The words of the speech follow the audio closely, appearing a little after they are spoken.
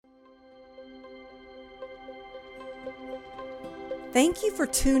Thank you for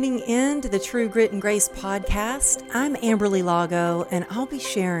tuning in to the True Grit and Grace podcast. I'm Amberly Lago, and I'll be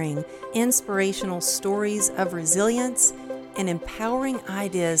sharing inspirational stories of resilience and empowering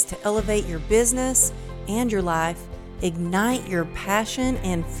ideas to elevate your business and your life, ignite your passion,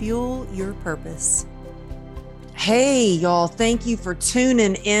 and fuel your purpose. Hey, y'all. Thank you for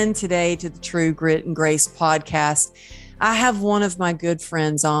tuning in today to the True Grit and Grace podcast. I have one of my good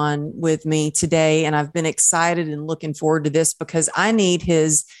friends on with me today, and I've been excited and looking forward to this because I need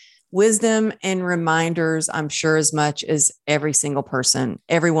his wisdom and reminders, I'm sure, as much as every single person,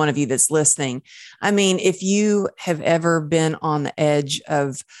 every one of you that's listening. I mean, if you have ever been on the edge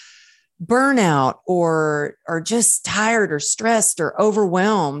of burnout or just tired or stressed or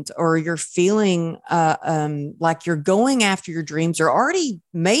overwhelmed, or you're feeling like you're going after your dreams or already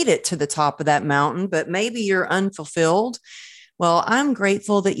made it to the top of that mountain, but maybe you're unfulfilled. Well, I'm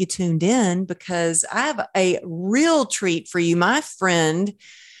grateful that you tuned in because I have a real treat for you. My friend,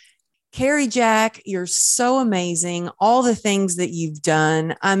 Cary Jack, you're so amazing. All the things that you've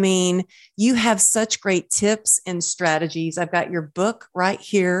done. I mean, you have such great tips and strategies. I've got your book right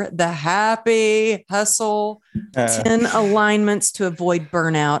here, The Happy Hustle, 10 alignments to avoid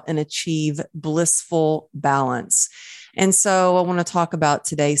burnout and achieve blissful balance. And so I want to talk about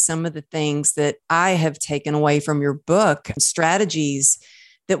today some of the things that I have taken away from your book, strategies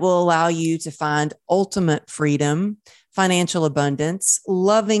that will allow you to find ultimate freedom, financial abundance,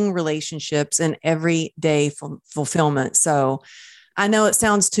 loving relationships, and everyday fulfillment. So I know it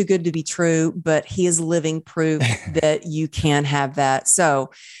sounds too good to be true, but he is living proof that you can have that. So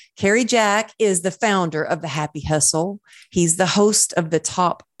Cary Jack is the founder of The Happy Hustle. He's the host of the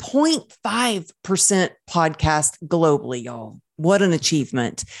top 0.5% podcast globally, y'all. What an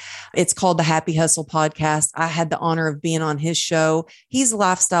achievement. It's called The Happy Hustle Podcast. I had the honor of being on his show. He's a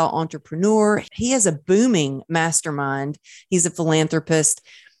lifestyle entrepreneur. He has a booming mastermind. He's a philanthropist.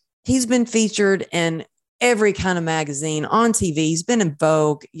 He's been featured in every kind of magazine, on TV. He's been in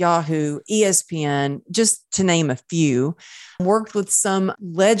Vogue, Yahoo, ESPN, just to name a few. Worked with some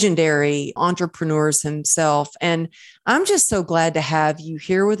legendary entrepreneurs himself. And I'm just so glad to have you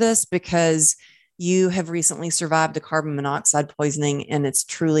here with us because you have recently survived a carbon monoxide poisoning, and it's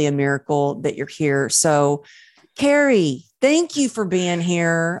truly a miracle that you're here. So, Cary, thank you for being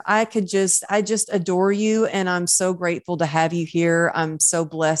here. I just adore you, and I'm so grateful to have you here. I'm so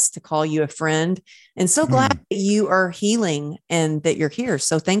blessed to call you a friend, and so glad that you are healing and that you're here.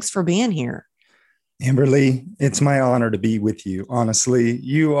 So, thanks for being here. Amberly, it's my honor to be with you. Honestly,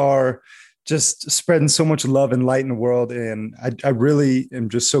 you are just spreading so much love and light in the world. And I really am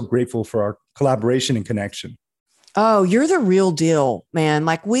just so grateful for our collaboration and connection. Oh, you're the real deal, man.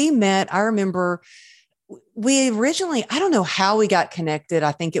 Like we met, I remember we originally, I don't know how we got connected.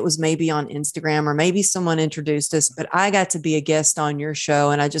 I think it was maybe on Instagram or maybe someone introduced us, but I got to be a guest on your show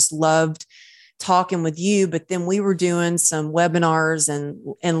and I just loved talking with you. But then we were doing some webinars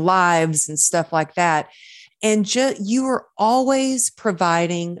and lives and stuff like that. And you were always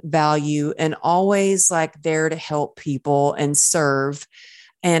providing value and always like there to help people and serve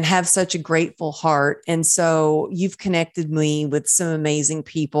and have such a grateful heart. And so you've connected me with some amazing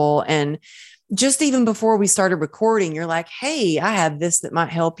people. And just even before we started recording, you're like, hey, I have this that might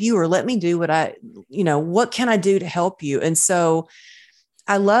help you, or let me do what can I do to help you? And so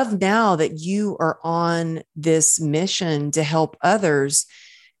I love now that you are on this mission to help others.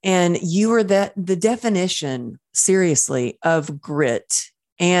 And you are the definition, seriously, of grit.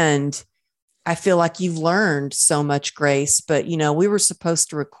 And I feel like you've learned so much, Grace. But, we were supposed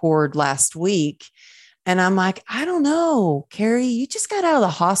to record last week. And I'm like, I don't know, Cary, you just got out of the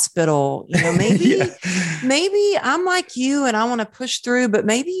hospital. Maybe I'm like you and I want to push through, but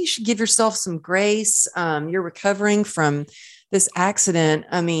maybe you should give yourself some grace. You're recovering from this accident.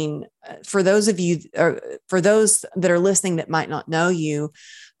 I mean, for those of you, or for those that are listening that might not know you,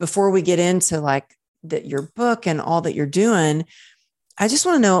 before we get into your book and all that you're doing, I just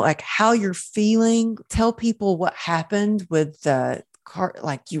want to know how you're feeling. Tell people what happened with the car,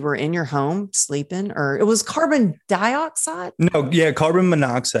 you were in your home sleeping, or it was carbon dioxide. No, yeah, carbon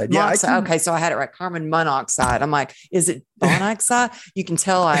monoxide. Yeah, okay, so I had it right. Carbon monoxide. I'm like, is it monoxide? You can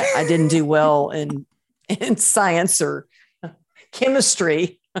tell I didn't do well in science or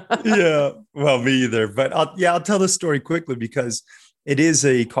chemistry. Yeah, well, me either. But I'll tell the story quickly because it is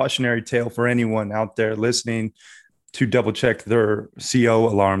a cautionary tale for anyone out there listening to double check their CO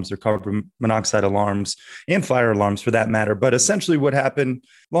alarms, their carbon monoxide alarms, and fire alarms for that matter. But essentially what happened,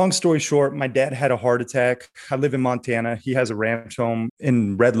 long story short, my dad had a heart attack. I live in Montana. He has a ranch home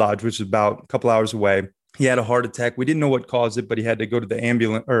in Red Lodge, which is about a couple hours away. He had a heart attack. We didn't know what caused it, but he had to go to the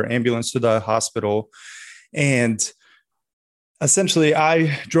ambulance to the hospital. And essentially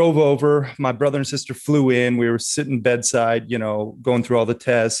I drove over, my brother and sister flew in, we were sitting bedside, going through all the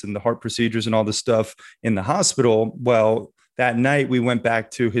tests and the heart procedures and all this stuff in the hospital. Well, that night we went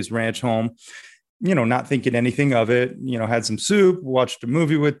back to his ranch home, not thinking anything of it, had some soup, watched a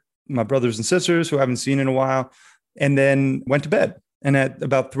movie with my brothers and sisters who I haven't seen in a while, and then went to bed. And at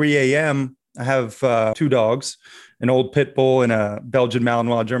about 3 a.m., I have two dogs, an old pit bull and a Belgian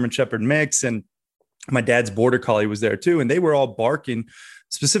Malinois German Shepherd mix. And my dad's border collie was there too. And they were all barking.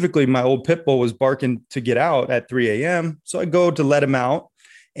 Specifically, my old pit bull was barking to get out at 3 a.m. So I go to let him out.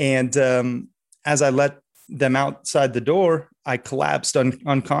 And as I let them outside the door, I collapsed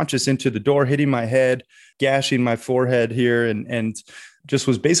unconscious into the door, hitting my head, gashing my forehead here, and just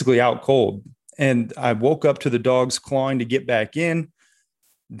was basically out cold. And I woke up to the dogs clawing to get back in.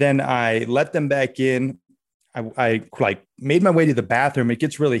 Then I let them back in. I like made my way to the bathroom. It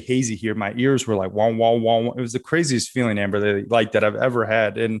gets really hazy here. My ears were like, wah, wah, wah, wah. It was the craziest feeling, Amber, like that I've ever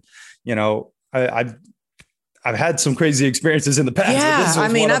had. And, I've had some crazy experiences in the past. Yeah. I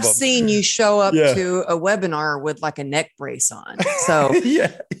mean, I've seen you show up to a webinar with like a neck brace on. So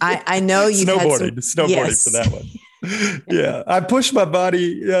I know you've snowboarding yes. for that one. Yeah. I push my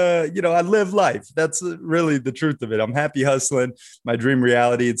body. I live life. That's really the truth of it. I'm happy hustling my dream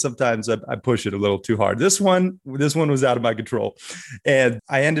reality. And sometimes I push it a little too hard. This one was out of my control. And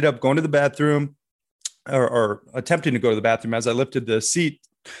I ended up going to the bathroom or attempting to go to the bathroom. As I lifted the seat,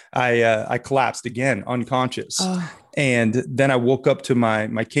 I collapsed again, unconscious. Oh. And then I woke up to my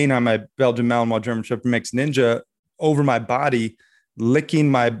canine, my Belgian Malinois German Shepherd mix Ninja over my body, licking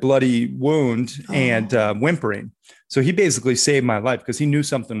my bloody wound and whimpering. So he basically saved my life because he knew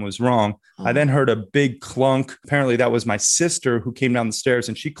something was wrong. I then heard a big clunk. Apparently that was my sister who came down the stairs,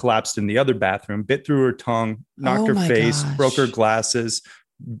 and she collapsed in the other bathroom, bit through her tongue, knocked her face, broke her glasses,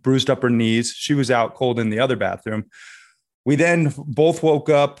 bruised up her knees. She was out cold in the other bathroom. We then both woke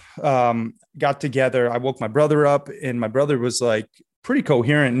up, got together. I woke my brother up, and my brother was like pretty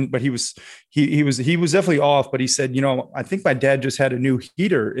coherent, but he was definitely off. But he said, I think my dad just had a new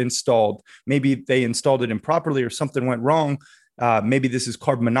heater installed. Maybe they installed it improperly or something went wrong. Maybe this is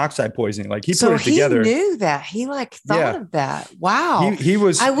carbon monoxide poisoning. Like he put it together. He knew that. He thought of that. Wow. He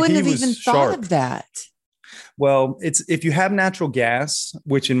was. I wouldn't have even sharp. thought of that. Well, it's if you have natural gas,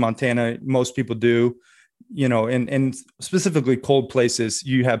 which in Montana most people do, and specifically cold places,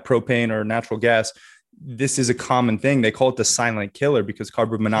 you have propane or natural gas. This is a common thing. They call it the silent killer because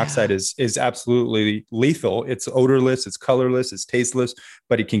carbon monoxide is absolutely lethal. It's odorless, it's colorless, it's tasteless,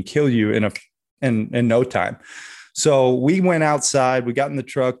 but it can kill you in no time. So we went outside, we got in the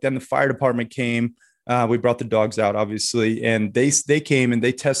truck, then the fire department came. We brought the dogs out, obviously, and they came and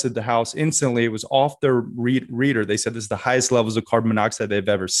they tested the house instantly. It was off their reader. They said this is the highest levels of carbon monoxide they've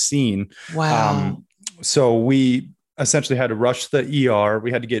ever seen. Wow. So we essentially had to rush the ER.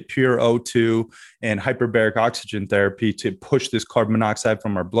 We had to get pure O2 and hyperbaric oxygen therapy to push this carbon monoxide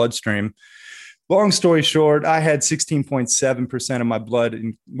from our bloodstream. Long story short, I had 16.7% of my blood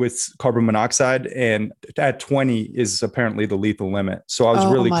with carbon monoxide, and at 20 is apparently the lethal limit. So I was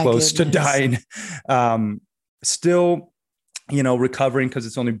really close to dying. Still, recovering because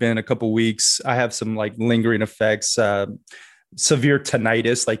it's only been a couple of weeks. I have some like lingering effects, severe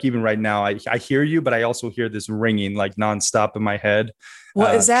tinnitus. Like even right now, I hear you, but I also hear this ringing like nonstop in my head.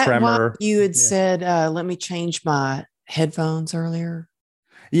 Well, is that tremor. Why you had said, let me change my headphones earlier?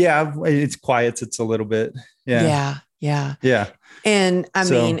 Yeah, it's quiet. It's a little bit. Yeah. And I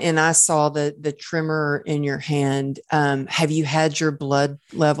mean, and I saw the tremor in your hand. Have you had your blood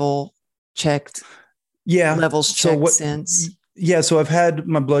level checked? Yeah. Levels checked since? Yeah. So I've had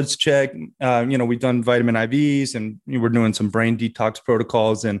my bloods checked. We've done vitamin IVs, and we're doing some brain detox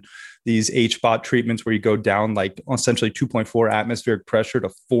protocols and these HBOT treatments where you go down like essentially 2.4 atmospheric pressure to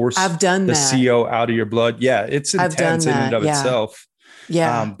force the CO out of your blood. Yeah. It's intense in and of itself.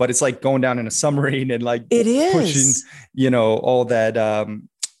 Yeah. But it's like going down in a submarine and like it is pushing, all that,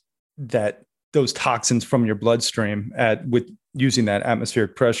 those toxins from your bloodstream with using that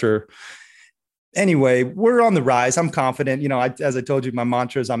atmospheric pressure. Anyway, we're on the rise. I'm confident. As I told you, my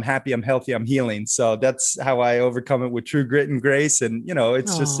mantra is I'm happy, I'm healthy, I'm healing. So that's how I overcome it with true grit and grace. And,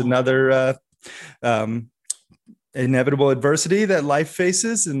 it's just another inevitable adversity that life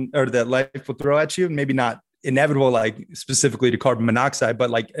faces or that life will throw at you. And maybe not inevitable, like specifically to carbon monoxide, but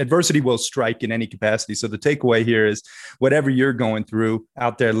like adversity will strike in any capacity. So the takeaway here is whatever you're going through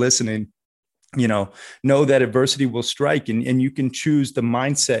out there listening, know that adversity will strike and you can choose the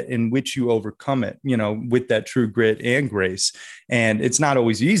mindset in which you overcome it, with that true grit and grace. And it's not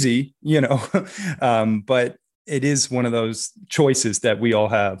always easy, but it is one of those choices that we all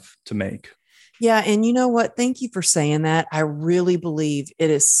have to make. Yeah. And you know what? Thank you for saying that. I really believe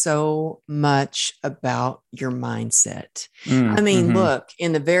it is so much about your mindset. I mean, Mm-hmm. look,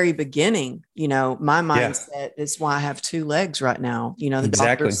 in the very beginning, my Yeah, mindset is why I have two legs right now. The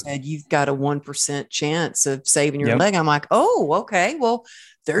doctor exactly. said you've got a 1% chance of saving your Yep. leg. I'm like, oh, okay. Well,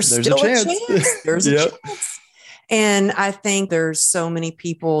 there's There's a still a chance. chance. There's a Yep. chance. And I think there's so many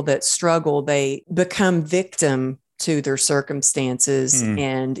people that struggle. They become victim to their circumstances, Mm.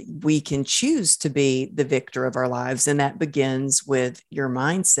 and we can choose to be the victor of our lives. And that begins with your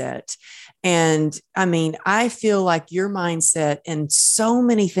mindset. And I mean, I feel like your mindset and so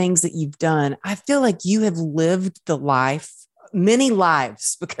many things that you've done, I feel like you have lived the life, many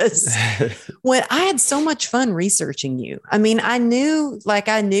lives, because when I had so much fun researching you. I mean, I knew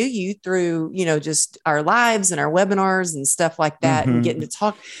you through, just our lives and our webinars and stuff like that and getting Hmm. to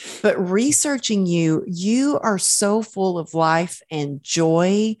talk. But researching you, you are so full of life and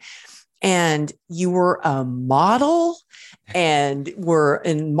joy. And you were a model and were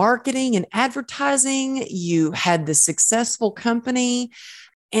in marketing and advertising. You had the successful company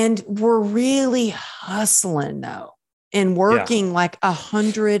and were really hustling though and Yeah. working like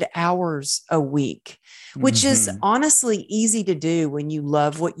 100 hours a week, which is Hmm. honestly easy to do when you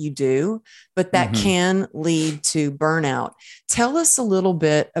love what you do, but that Hmm. can lead to burnout. Tell us a little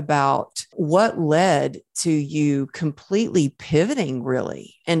bit about what led to you completely pivoting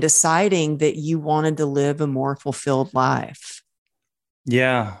really and deciding that you wanted to live a more fulfilled life.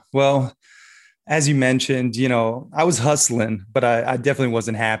 Yeah. Well, as you mentioned, I was hustling, but I definitely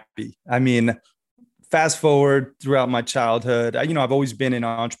wasn't happy. I mean, fast forward throughout my childhood, I've always been an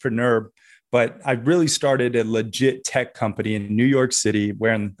entrepreneur, but I really started a legit tech company in New York City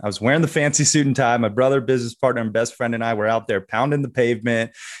I was wearing the fancy suit and tie. My brother, business partner, and best friend and I were out there pounding the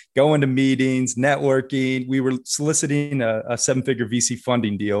pavement, going to meetings, networking. We were soliciting a seven-figure VC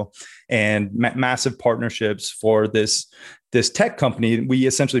funding deal and massive partnerships for this tech company. We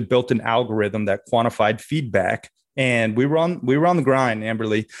essentially built an algorithm that quantified feedback, and we were on the grind,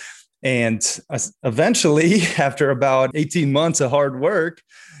 Amberly. And eventually, after about 18 months of hard work,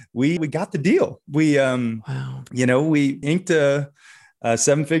 we got the deal. Wow. We inked a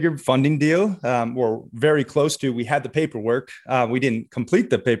seven-figure funding deal. We're very close to. We had the paperwork. We didn't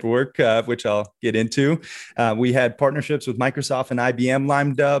complete the paperwork, which I'll get into. We had partnerships with Microsoft and IBM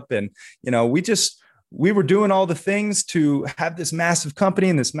lined up, and we were doing all the things to have this massive company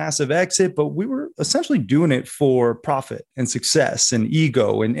and this massive exit, but we were essentially doing it for profit and success and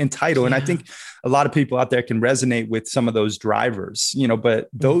ego and title. And I Yeah. think a lot of people out there can resonate with some of those drivers, but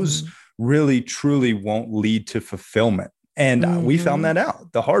those Mm-hmm. really truly won't lead to fulfillment. And we found Mm-hmm. that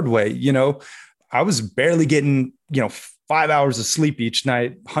out the hard way. I was barely getting, 5 hours of sleep each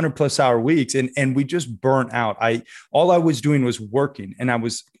night, 100+ hour weeks. And we just burnt out. All I was doing was working, and I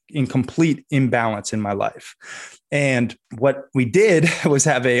was in complete imbalance in my life. And what we did was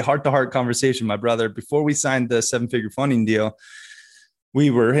have a heart-to-heart conversation, my brother, before we signed the seven-figure funding deal. We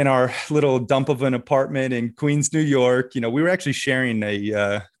were in our little dump of an apartment in Queens, New York. We were actually sharing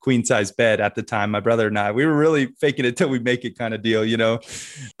a queen size bed at the time, my brother and I. We were really faking it till we make it kind of deal.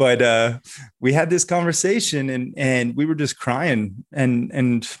 But we had this conversation, and we were just crying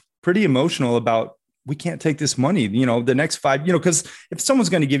and pretty emotional about, we can't take this money, the next five, because if someone's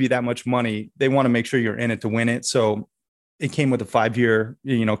going to give you that much money, they want to make sure you're in it to win it. So it came with a 5-year,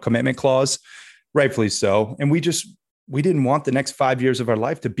 commitment clause, rightfully so. And we didn't want the next 5 years of our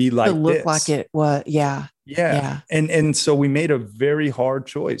life to be To like look like this. it was. Yeah. Yeah. Yeah. And so we made a very hard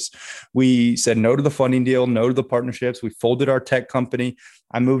choice. We said no to the funding deal, no to the partnerships. We folded our tech company.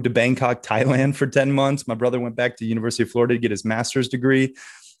 I moved to Bangkok, Thailand for 10 months. My brother went back to the University of Florida to get his master's degree.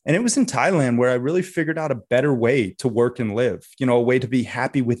 And it was in Thailand where I really figured out a better way to work and live, a way to be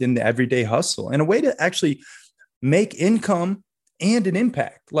happy within the everyday hustle and a way to actually make income and an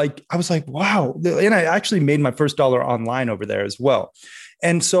impact. Like, I was like, wow. And I actually made my first dollar online over there as well.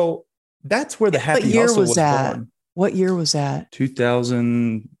 And so that's where the What happy year hustle was was that? born. What year was that?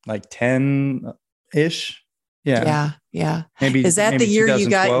 2000, like 10 ish. Yeah. Yeah. Yeah. Maybe, Is that the maybe year you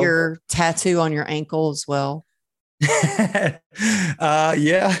got 2012. your tattoo on your ankle as well?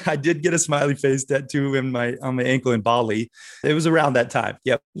 Yeah, I did get a smiley face tattoo on my ankle in Bali. It was around that time.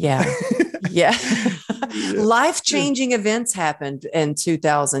 Yep. Yeah. Yeah. Yeah. Life-changing events happened in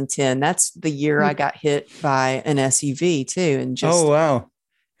 2010. That's the year I got hit by an SUV too. And Oh, just wow.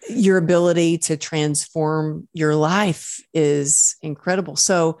 your ability to transform your life is incredible.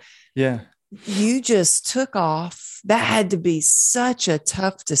 So Yeah. you just took off. That had to be such a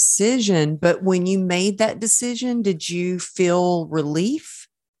tough decision. But when you made that decision, did you feel relief?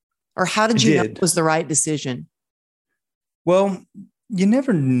 Or how I did you know it did. was the right decision? Well, you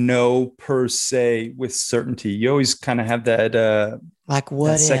never know per se with certainty. You always kind of have Like, that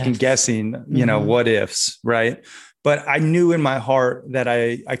what second if? guessing, Mm-hmm. what ifs, right? But I knew in my heart that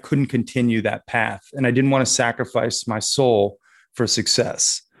I couldn't continue that path, and I didn't want to sacrifice my soul for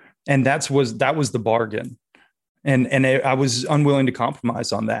success. And that was the bargain. And I was unwilling to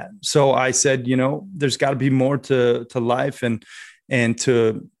compromise on that. So I said, there's got to be more to life and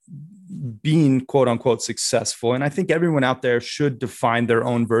to being quote unquote successful. And I think everyone out there should define their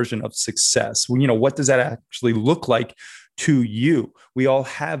own version of success. What does that actually look like to you? We all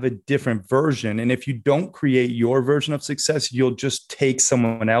have a different version. And if you don't create your version of success, you'll just take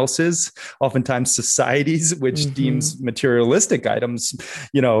someone else's, oftentimes society's, which Mm-hmm. deems materialistic items,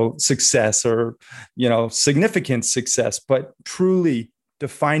 success or, significant success. But truly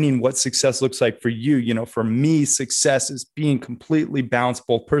defining what success looks like for you. For me, success is being completely balanced,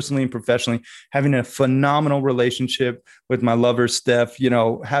 both personally and professionally, having a phenomenal relationship with my lover, Steph,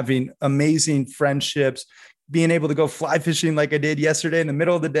 having amazing friendships, being able to go fly fishing like I did yesterday in the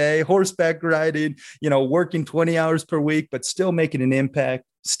middle of the day, horseback riding, working 20 hours per week, but still making an impact,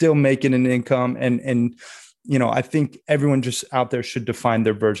 still making an income. And I think everyone just out there should define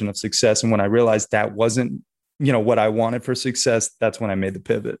their version of success. And when I realized that wasn't what I wanted for success, that's when I made the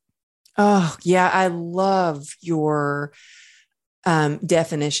pivot. Oh, yeah. I love your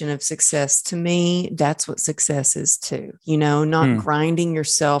definition of success. To me, that's what success is too. Not grinding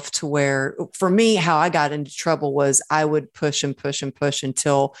yourself to where, for me, how I got into trouble was I would push and push and push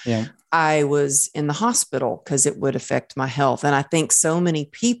until Yeah. I was in the hospital because it would affect my health. And I think so many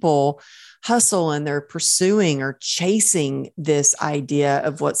people hustle and they're pursuing or chasing this idea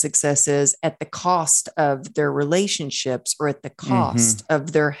of what success is at the cost of their relationships or at the cost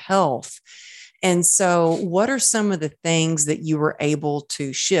of their health. And so, what are some of the things that you were able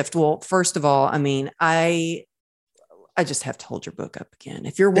to shift? Well, first of all, I mean, I just have to hold your book up again.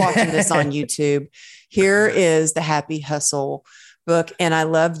 If you're watching this on YouTube, here is the Happy Hustle book. And I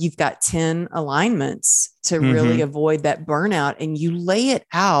love you've got 10 alignments to really avoid that burnout. And you lay it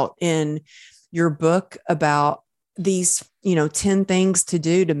out in your book about these, 10 things to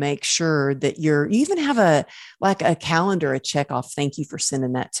do to make sure that you even have a calendar, a check off. Thank you for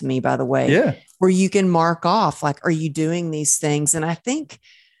sending that to me, by the way, Yeah. where you can mark off, like, are you doing these things? And I think,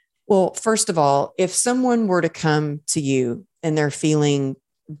 well, first of all, if someone were to come to you and they're feeling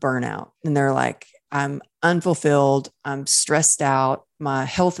burnout and they're like, I'm unfulfilled, I'm stressed out, my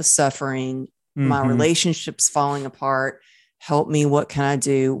health is suffering, my relationship's falling apart, help me, what can I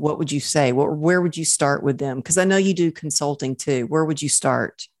do? What would you say? Where would you start with them? Because I know you do consulting too. Where would you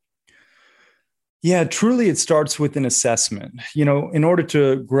start? Yeah, truly, it starts with an assessment. In order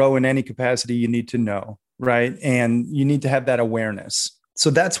to grow in any capacity, you need to know, right? And you need to have that awareness. So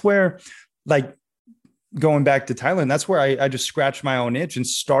that's where, like, going back to Thailand, that's where I just scratched my own itch and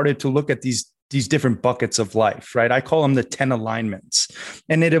started to look at these different buckets of life, right? I call them the 10 alignments.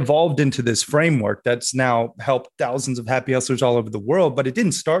 And it evolved into this framework that's now helped thousands of happy hustlers all over the world. But it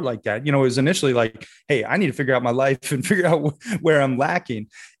didn't start like that. It was initially like, hey, I need to figure out my life and figure out where I'm lacking.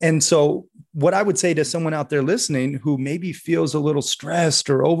 And so what I would say to someone out there listening who maybe feels a little stressed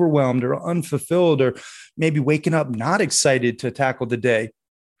or overwhelmed or unfulfilled, or maybe waking up not excited to tackle the day,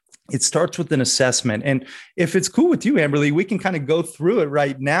 it starts with an assessment. And if it's cool with you, Amberly, we can kind of go through it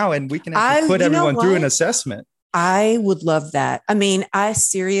right now and we can actually put everyone through an assessment. I would love that. I mean, I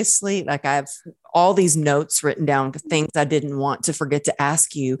seriously, I have all these notes written down, things I didn't want to forget to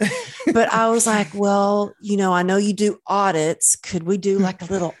ask you. But I was like, well, I know you do audits. Could we do like a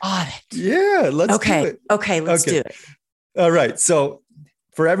little audit? Yeah, let's do it. Okay, let's do it. All right. So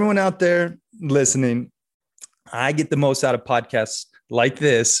for everyone out there listening, I get the most out of podcasts like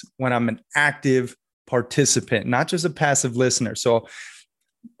this when I'm an active participant, not just a passive listener. So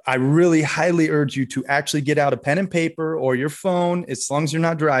I really highly urge you to actually get out a pen and paper or your phone, as long as you're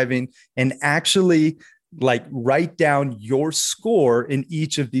not driving, and actually write down your score in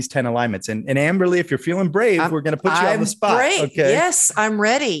each of these 10 alignments. And Amberly, if you're feeling brave, we're going to put you on the spot. Brave. Okay. Yes, I'm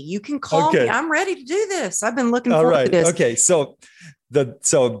ready. You can call me. I'm ready to do this. I've been looking forward to this. Okay. So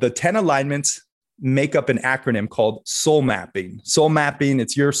the 10 alignments make up an acronym called soul mapping. Soul mapping,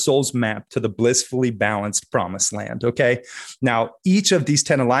 it's your soul's map to the blissfully balanced promised land. Okay. Now, each of these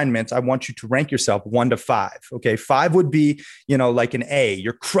 10 alignments, I want you to rank yourself 1 to 5. Okay. 5 would be, like an A,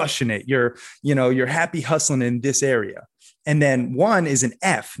 you're crushing it. You're happy hustling in this area. And then 1 is an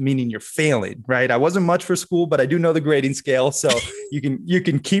F, meaning you're failing, right? I wasn't much for school, but I do know the grading scale. So you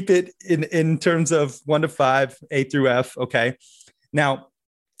can keep it in terms of 1 to 5, A through F. Okay. Now,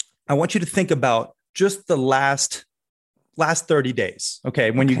 I want you to think about just the last 30 days.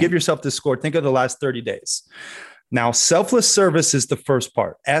 Okay. When you give yourself this score, think of the last 30 days. Now, selfless service is the first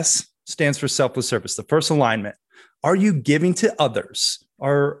part. S stands for selfless service, the first alignment. Are you giving to others?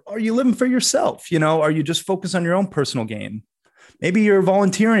 Or are you living for yourself? Are you just focused on your own personal gain? Maybe you're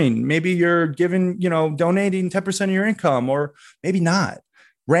volunteering. Maybe you're giving, donating 10% of your income, or maybe not.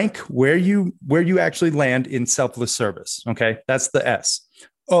 Rank where you actually land in selfless service. Okay. That's the S.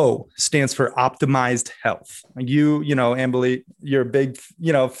 O stands for optimized health. Amberly, you're a big,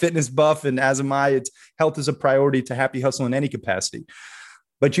 fitness buff, and as am I. Health is a priority to Happy Hustle in any capacity.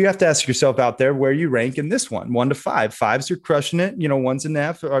 But you have to ask yourself out there where you rank in this one, 1 to 5. 5's you're crushing it. 1's an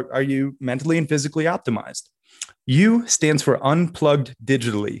F. Are you mentally and physically optimized? U stands for unplugged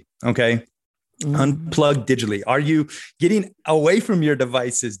digitally. Okay. Unplugged digitally. Are you getting away from your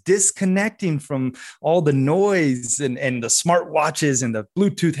devices, disconnecting from all the noise and the smart watches and the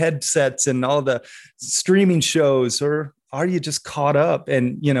Bluetooth headsets and all the streaming shows? Or are you just caught up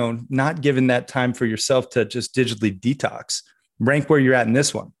and, not giving that time for yourself to just digitally detox? Rank where you're at in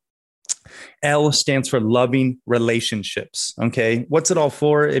this one. L stands for loving relationships. Okay. What's it all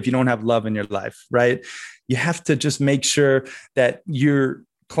for if you don't have love in your life, right? You have to just make sure that you're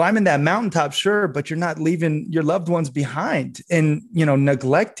climbing that mountaintop, sure, but you're not leaving your loved ones behind and,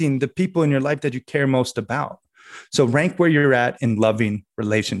 neglecting the people in your life that you care most about. So rank where you're at in loving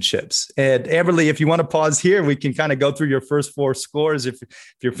relationships. And Amberly, if you want to pause here, we can kind of go through your first 4 scores if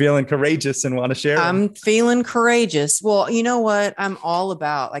you're feeling courageous and want to share them. I'm feeling courageous. Well, you know what? I'm all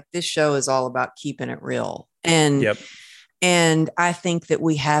about, this show is all about keeping it real. And yep. And I think that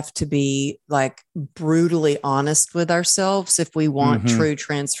we have to be brutally honest with ourselves if we want true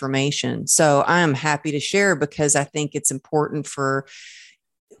transformation. So I am happy to share, because I think it's important for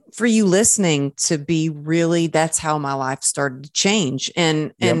you listening to be really, that's how my life started to change.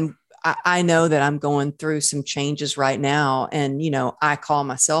 And I know that I'm going through some changes right now. And, I call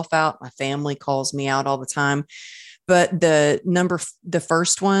myself out. My family calls me out all the time. But the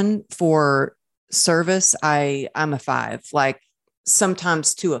first one for service, I'm a 5,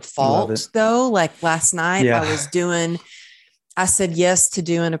 sometimes to a fault though. Last night I said yes to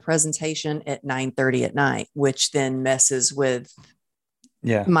doing a presentation at 9:30 at night, which then messes with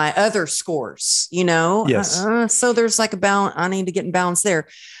my other scores, Yes. So there's a balance. I need to get in balance there.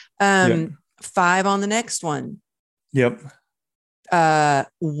 5 on the next one. Yep.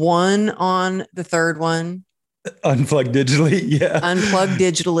 1 on the third one. Unplugged digitally. Yeah. Unplugged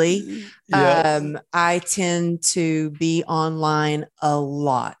digitally. Yeah. I tend to be online a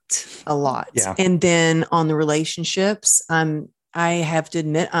lot. Yeah. And then on the relationships, I have to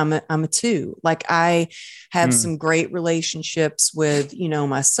admit, I'm a 2. I have some great relationships with,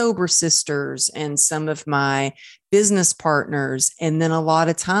 my sober sisters and some of my business partners. And then a lot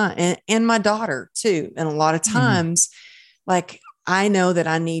of time and my daughter too. And a lot of times, I know that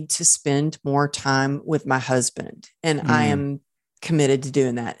I need to spend more time with my husband, and I am committed to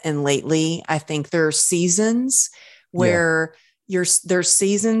doing that. And lately, I think there are seasons where there's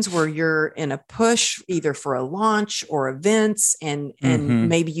seasons where you're in a push either for a launch or events, and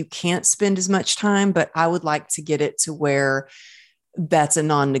maybe you can't spend as much time, but I would like to get it to where that's a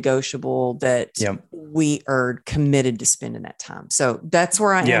non-negotiable that we are committed to spending that time. So that's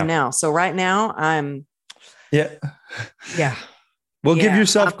where I am now. So right now I'm Well, give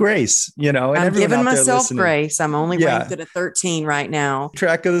yourself grace, and I'm giving myself grace. I'm only ranked at a 13 right now.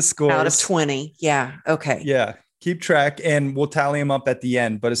 Track of the scores out of 20. Yeah. Okay. Yeah. Keep track and we'll tally them up at the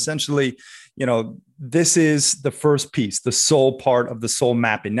end. But essentially, this is the first piece, the soul part of the soul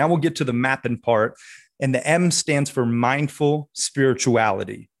mapping. Now we'll get to the mapping part. And the M stands for mindful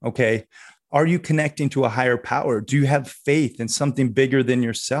spirituality. Okay. Are you connecting to a higher power? Do you have faith in something bigger than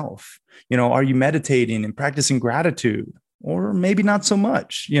yourself? Are you meditating and practicing gratitude? Or maybe not so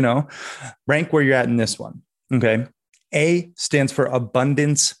much, rank where you're at in this one. Okay. A stands for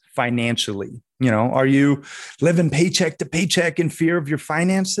abundance financially. Are you living paycheck to paycheck in fear of your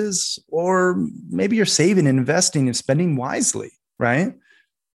finances? Or maybe you're saving, investing, and spending wisely, right?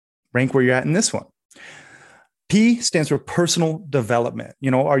 Rank where you're at in this one. P stands for personal development.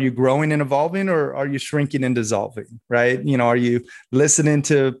 Are you growing and evolving, or are you shrinking and dissolving, right? Are you listening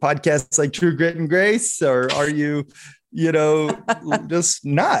to podcasts like True Grit and Grace, or are you just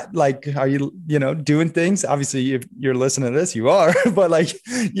not are you, doing things? Obviously, if you're listening to this, you are, but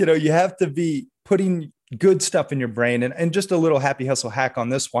you have to be putting good stuff in your brain. And just a little Happy Hustle hack on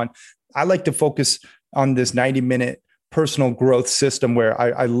this one. I like to focus on this 90-minute personal growth system where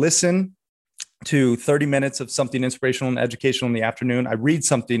I listen to 30 minutes of something inspirational and educational in the afternoon. I read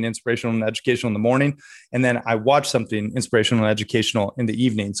something inspirational and educational in the morning, and then I watch something inspirational and educational in the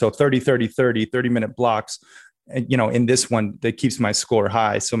evening. So 30 minute blocks. in this one that keeps my score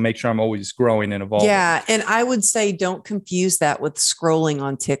high. So make sure I'm always growing and evolving. Yeah. And I would say, don't confuse that with scrolling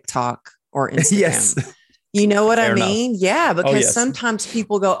on TikTok or Instagram. Yes. You know what Fair I mean? enough. Yeah. Oh, Because yes. sometimes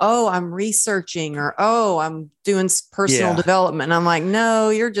people go, oh, I'm researching, or, oh, I'm doing personal development. And I'm like, no,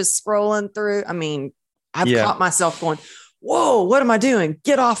 you're just scrolling through. I mean, I've caught myself going, whoa, what am I doing?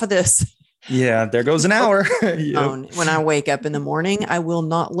 Get off of this. Yeah, there goes an hour. Phone. When I wake up in the morning, I will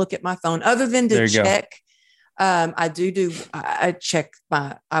not look at my phone other than to check. I check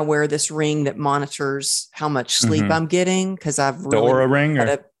I wear this ring that monitors how much sleep I'm getting, because I've really the Aura ring.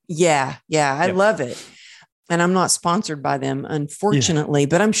 I love it. And I'm not sponsored by them, unfortunately,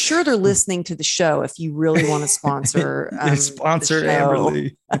 but I'm sure they're listening to the show. If you really want to sponsor, sponsor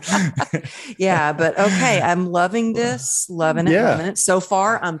Amberly. Yeah, but okay. I'm loving this, loving it. So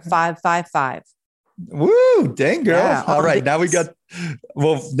far, I'm 555. Woo, dang girl. Yeah, all right. Now we got,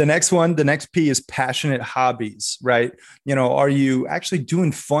 the next P is passionate hobbies, right? Are you actually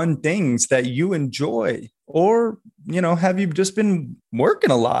doing fun things that you enjoy? Or, have you just been working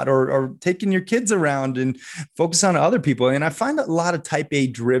a lot or taking your kids around and focus on other people? And I find that a lot of type A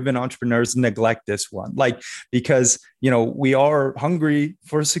driven entrepreneurs neglect this one, because, we are hungry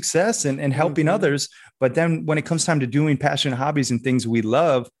for success and helping others. But then when it comes time to doing passionate hobbies and things we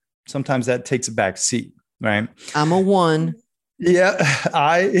love, sometimes that takes a back seat, right? I'm a 1. Yeah,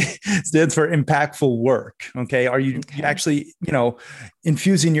 I stands for impactful work. Okay. Are you actually,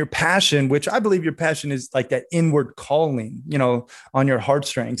 infusing your passion, which I believe your passion is like that inward calling, on your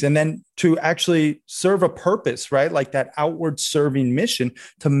heartstrings, and then to actually serve a purpose, right? Like that outward serving mission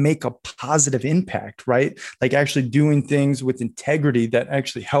to make a positive impact, right? Like actually doing things with integrity that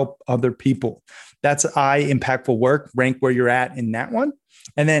actually help other people. That's impactful work. Rank where you're at in that one.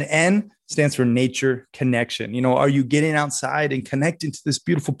 And then N stands for nature connection. Are you getting outside and connecting to this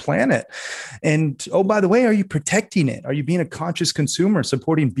beautiful planet? And, oh, by the way, are you protecting it? Are you being a conscious consumer,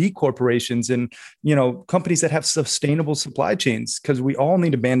 supporting B corporations and, companies that have sustainable supply chains? Because we all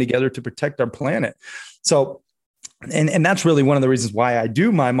need to band together to protect our planet. So, and that's really one of the reasons why I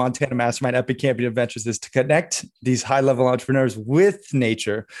do my Montana Mastermind Epic Camping Adventures, is to connect these high-level entrepreneurs with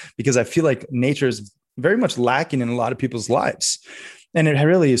nature, because I feel like nature is very much lacking in a lot of people's lives. And it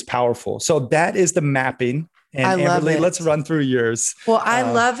really is powerful. So that is the mapping. And I love Amberly, it. let's run through yours. Well, I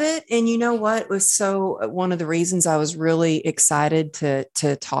love it. And you know what was one of the reasons I was really excited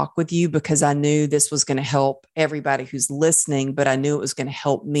to talk with you, because I knew this was going to help everybody who's listening, but I knew it was going to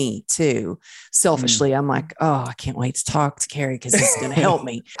help me too. Selfishly, I'm like, oh, I can't wait to talk to Cary, because it's going to help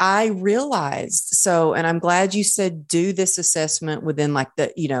me. I realized, and I'm glad you said, do this assessment within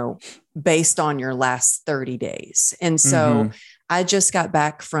based on your last 30 days. And so I just got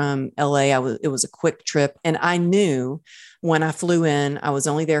back from LA. It was a quick trip. And I knew when I flew in, I was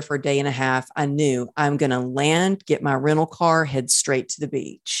only there for a day and a half. I knew I'm going to land, get my rental car, head straight to the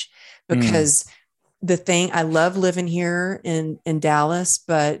beach, because I love living here in Dallas,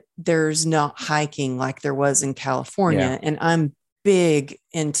 but there's not hiking like there was in California. And I'm big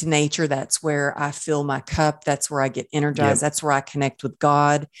into nature. That's where I fill my cup. That's where I get energized. That's where I connect with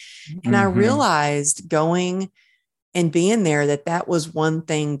God. And I realized going and being there that was one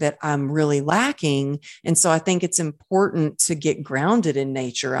thing that I'm really lacking. And so I think it's important to get grounded in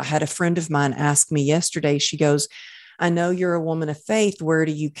nature. I had a friend of mine ask me yesterday, she goes, I know you're a woman of faith. Where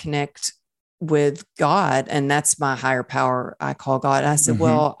do you connect with God? And that's my higher power, I call God. I said,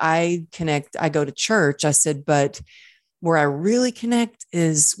 well, I go to church. I said, but where I really connect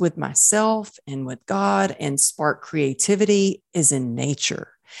is with myself and with God, and spark creativity is in nature.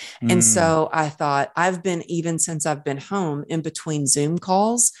 And so I thought, even since I've been home, in between Zoom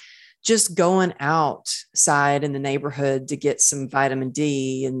calls, just going outside in the neighborhood to get some vitamin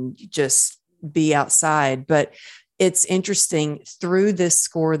D and just be outside. But it's interesting, through this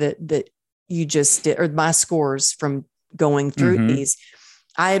score that you just did, or my scores from going through these,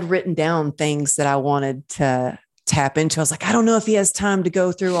 I had written down things that I wanted to tap into. I was like, I don't know if he has time to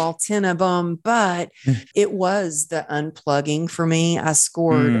go through all 10 of them, but it was the unplugging for me. I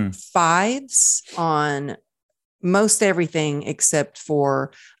scored 5s on most everything except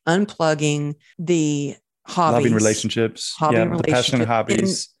for unplugging, the hobbies, loving relationships, the passionate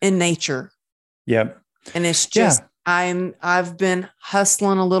hobbies in nature. Yep. And it's just, I've been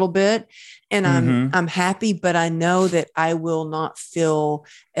hustling a little bit, and I'm happy, but I know that I will not feel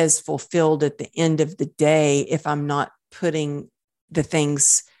as fulfilled at the end of the day if I'm not putting the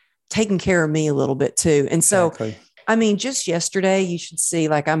things, taking care of me a little bit too. And so, I mean, just yesterday, you should see,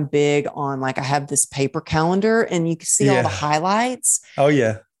 like, I'm big on, like, I have this paper calendar, and you can see all the highlights. Oh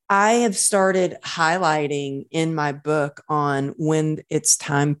yeah. I have started highlighting in my book on when it's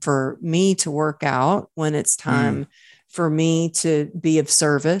time for me to work out, when it's time for me to be of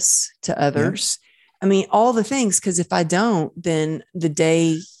service to others. I mean, all the things, because if I don't, then the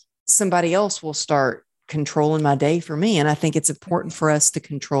day somebody else will start controlling my day for me. And I think it's important for us to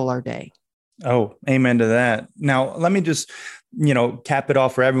control our day. Oh, amen to that. Now, let me just, cap it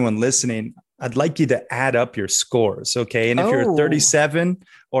off for everyone listening. I'd like you to add up your scores. Okay. And if you're 37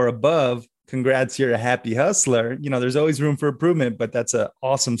 or above, congrats, you're a happy hustler. There's always room for improvement, but that's an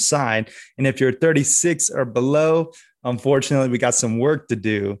awesome sign. And if you're 36 or below, unfortunately, we got some work to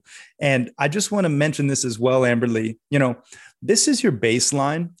do. And I just want to mention this as well, Amberly. This is your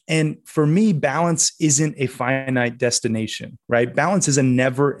baseline. And for me, balance isn't a finite destination, right? Balance is a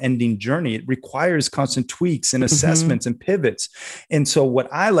never ending journey. It requires constant tweaks and assessments and pivots. And so what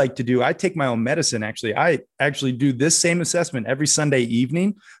I like to do, I take my own medicine. Actually, I actually do this same assessment every Sunday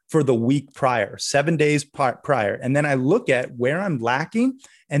evening for the week prior, 7 days prior. And then I look at where I'm lacking,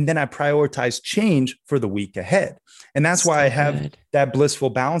 and then I prioritize change for the week ahead. And that's why I have that blissful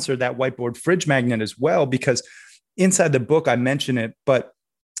balancer, that whiteboard fridge magnet as well, because inside the book, I mention it, but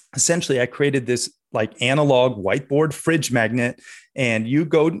essentially I created this like analog whiteboard fridge magnet, and you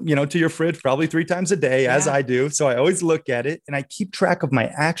go, to your fridge probably 3 times a day, as I do. So I always look at it and I keep track of my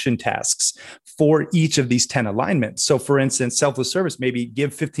action tasks for each of these 10 alignments. So for instance, selfless service, maybe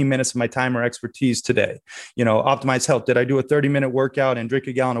give 15 minutes of my time or expertise today, optimize health. Did I do a 30-minute workout and drink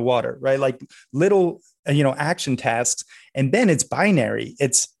a gallon of water, right? Like little, action tasks. And then it's binary.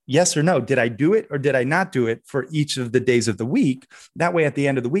 It's yes or no. Did I do it or did I not do it for each of the days of the week? That way, at the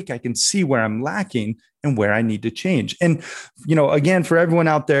end of the week, I can see where I'm lacking and where I need to change. And, again, for everyone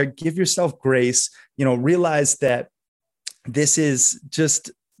out there, give yourself grace, realize that this is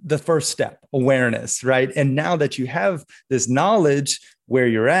just the first step, awareness, right? And now that you have this knowledge where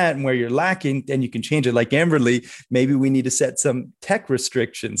you're at and where you're lacking, then you can change it. Like Amberly, maybe we need to set some tech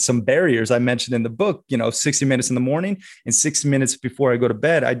restrictions, some barriers. I mentioned in the book, 60 minutes in the morning and 60 minutes before I go to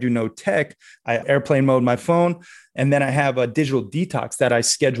bed, I do no tech. I airplane mode my phone. And then I have a digital detox that I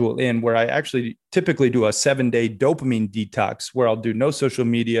schedule in, where I actually typically do a 7-day dopamine detox, where I'll do no social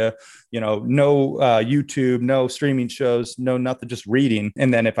media, no YouTube, no streaming shows, no nothing, just reading.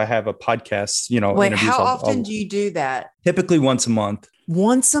 And then if I have a podcast, Wait, how often do you do that? Typically once a month.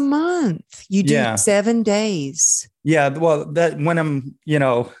 Once a month. You do 7 days. Yeah. Well, that when I'm,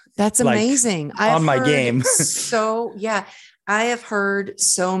 that's amazing. On my game. I have heard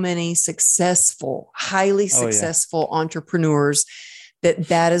so many highly successful entrepreneurs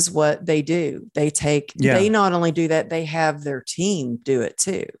that is what they do. They not only do that, they have their team do it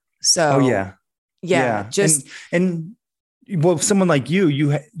too. So, and someone like you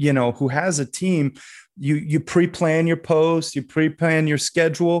who has a team, you pre-plan your posts, you pre-plan your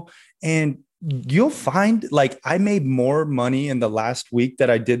schedule, and you'll find like I made more money in the last week that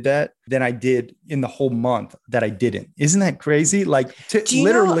I did that than I did in the whole month that I didn't. Isn't that crazy? Like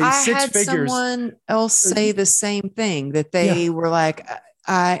literally I 6 had figures. Someone else say the same thing, that they were like,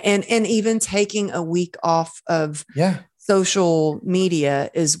 and even taking a week off of social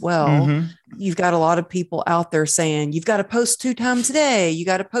media as well. You've got a lot of people out there saying you've got to post 2 times a day. You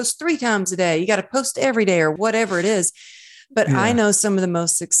got to post 3 times a day. You got to post every day or whatever it is. But I know some of the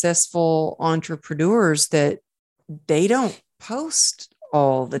most successful entrepreneurs that they don't post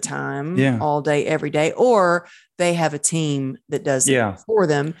all the time, all day, every day, or they have a team that does it for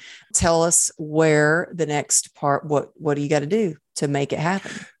them. Tell us where the next part, what do you got to do to make it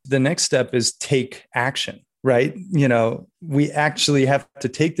happen? The next step is take action, right? We actually have to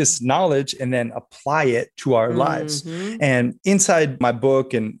take this knowledge and then apply it to our lives. And inside my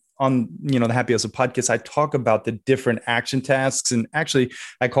book and on, the Happy Hustle podcast, I talk about the different action tasks, and actually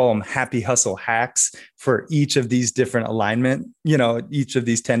I call them happy hustle hacks for each of these different alignment, each of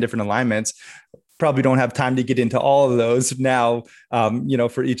these 10 different alignments. Probably don't have time to get into all of those now,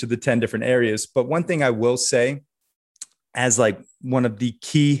 for each of the 10 different areas. But one thing I will say as like one of the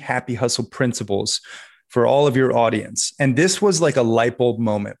key happy hustle principles for all of your audience, and this was like a light bulb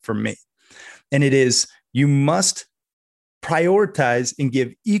moment for me, and it is, you must prioritize and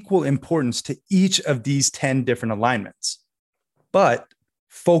give equal importance to each of these 10 different alignments, but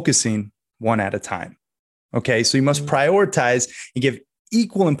focusing one at a time. Okay. So you must prioritize and give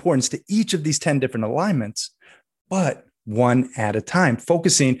equal importance to each of these 10 different alignments, but one at a time,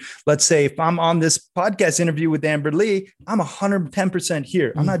 focusing. Let's say if I'm on this podcast interview with Amber Lee, I'm 110%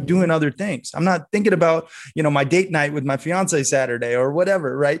 here. I'm not doing other things. I'm not thinking about, my date night with my fiance Saturday or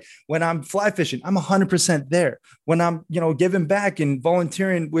whatever, right? When I'm fly fishing, I'm 100% there. When I'm, giving back and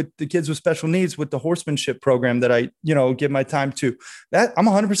volunteering with the kids with special needs with the horsemanship program that I, give my time to, that I'm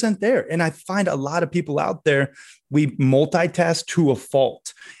 100% there. And I find a lot of people out there, we multitask to a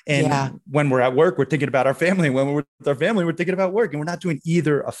fault. And when we're at work, we're thinking about our family. When we're with our family, we're thinking about work, and we're not doing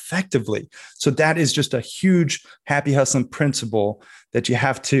either effectively. So that is just a huge happy hustling principle that you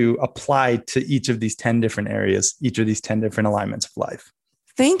have to apply to each of these 10 different areas, each of these 10 different alignments of life.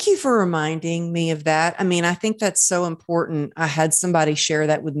 Thank you for reminding me of that. I mean, I think that's so important. I had somebody share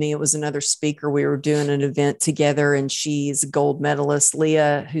that with me. It was another speaker. We were doing an event together, and she's a gold medalist,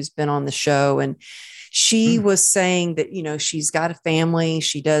 Leah, who's been on the show. And she was saying that, she's got a family.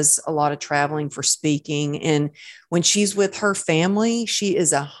 She does a lot of traveling for speaking. And when she's with her family, she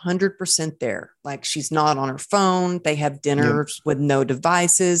is 100% there. Like, she's not on her phone. They have dinners with no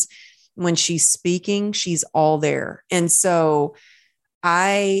devices. When she's speaking, she's all there. And so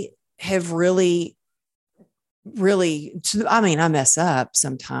I have really, I mess up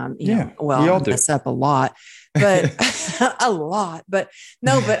sometimes, I mess up a lot, but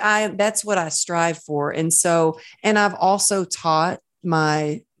that's what I strive for. And so, and I've also taught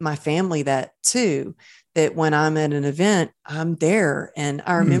my family that too, that when I'm at an event, I'm there. And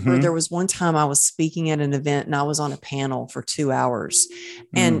I remember there was one time I was speaking at an event and I was on a panel for 2 hours,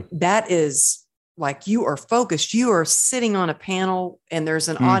 and that is, like, you are focused, you are sitting on a panel and there's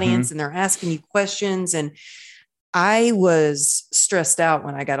an audience and they're asking you questions. And I was stressed out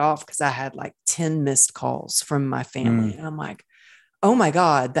when I got off because I had like 10 missed calls from my family. And I'm like, oh my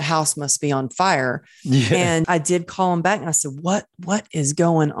God, the house must be on fire. Yeah. And I did call them back and I said, what is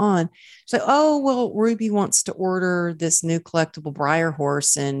going on? So, oh, well, Ruby wants to order this new collectible Briar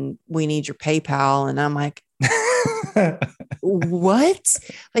horse and we need your PayPal. And I'm like, what?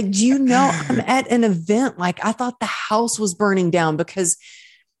 Like, I'm at an event. Like, I thought the house was burning down, because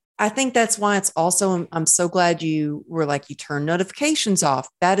I think that's why it's also, I'm so glad you were like, you turn notifications off.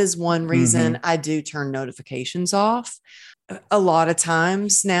 That is one reason I do turn notifications off. A lot of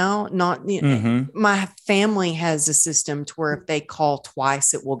times now, my family has a system to where if they call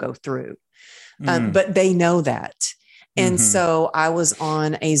twice, it will go through, but they know that. And so I was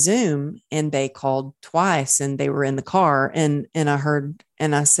on a Zoom and they called twice and they were in the car, and I heard,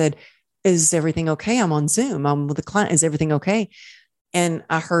 and I said, is everything okay? I'm on Zoom. I'm with the client. Is everything okay? And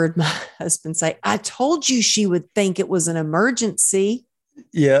I heard my husband say, I told you she would think it was an emergency.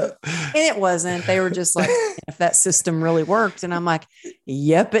 Yeah. And it wasn't. They were just like, if that system really worked. And I'm like,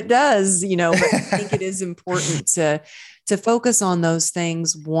 yep, it does, but I think it is important to focus on those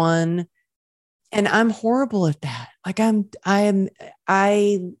things. One, and I'm horrible at that. Like,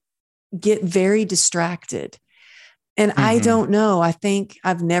 I get very distracted, and I don't know. I think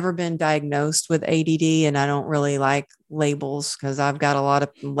I've never been diagnosed with ADD, and I don't really like labels because I've got a lot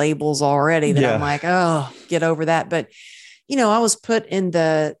of labels already that I'm like, oh, get over that. But, I was put in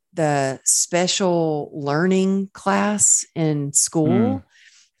the special learning class in school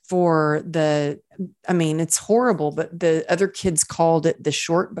for it's horrible, but the other kids called it the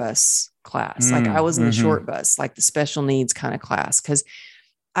short bus class. Like, I was in the short bus, like the special needs kind of class, because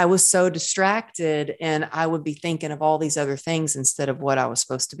I was so distracted and I would be thinking of all these other things instead of what I was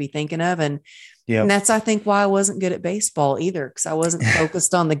supposed to be thinking of. And that's, I think, why I wasn't good at baseball either, because I wasn't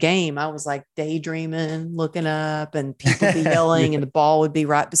focused on the game. I was like daydreaming, looking up, and people would be yelling and the ball would be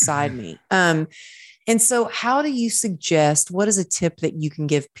right beside me. And so how do you suggest, what is a tip that you can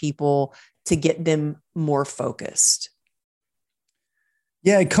give people to get them more focused?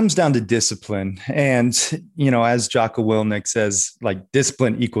 Yeah, it comes down to discipline. And, as Jocko Willink says, like,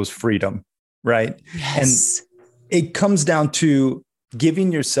 discipline equals freedom, right? Yes. And it comes down to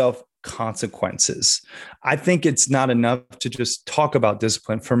giving yourself consequences. I think it's not enough to just talk about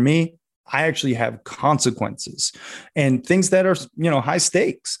discipline. For me, I actually have consequences and things that are, high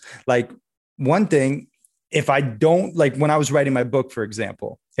stakes. Like, one thing, if I don't, like when I was writing my book, for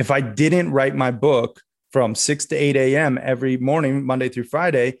example, if I didn't write my book from 6 to 8 a.m. every morning, Monday through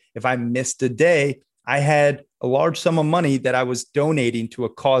Friday, if I missed a day, I had a large sum of money that I was donating to a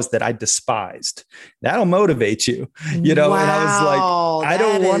cause that I despised. That'll motivate you, Wow, and I was like, I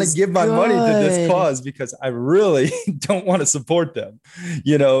don't want to give my money to this cause because I really don't want to support them,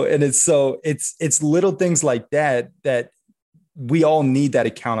 and it's little things like that we all need, that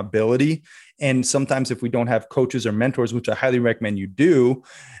accountability. And sometimes if we don't have coaches or mentors, which I highly recommend you do,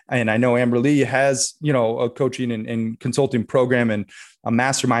 and I know Amber Lee has, a coaching and consulting program and a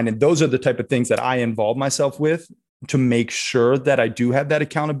mastermind, and those are the type of things that I involve myself with. to make sure that I do have that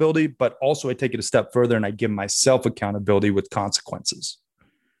accountability, but also I take it a step further and I give myself accountability with consequences.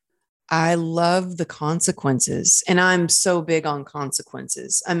 I love the consequences, and I'm so big on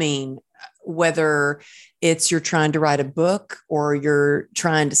consequences. I mean, whether it's you're trying to write a book or you're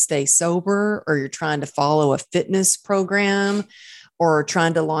trying to stay sober or you're trying to follow a fitness program or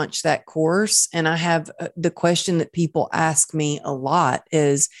trying to launch that course. And I have the question that people ask me a lot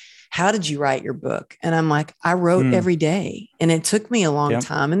is, how did you write your book? And I'm like, I wrote every day, and it took me a long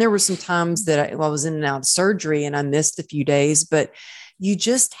time. And there were some times that I was in and out of surgery and I missed a few days, but you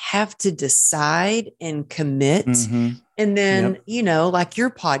just have to decide and commit. And then, like your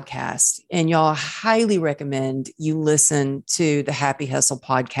podcast, and y'all highly recommend you listen to the Happy Hustle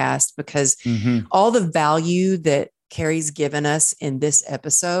podcast, because all the value that Cary's given us in this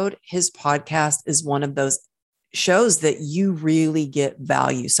episode, his podcast is one of those shows that you really get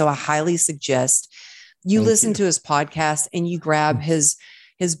value. So I highly suggest you listen to his podcast and you grab his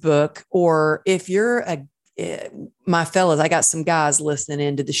book. Or if you're my fellas, I got some guys listening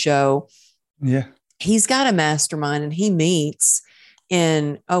into the show. Yeah. He's got a mastermind and he meets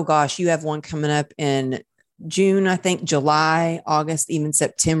in, oh gosh, you have one coming up in June, I think, July, August, even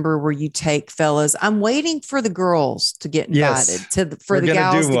September, where you take fellas. I'm waiting for the girls to get invited, for the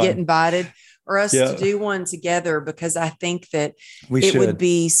gals to get invited, or us to do one together, because I think that it would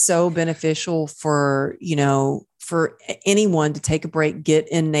be so beneficial for, for anyone to take a break, get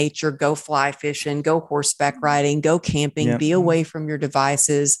in nature, go fly fishing, go horseback riding, go camping, be away from your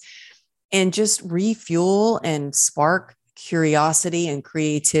devices, and just refuel and spark curiosity and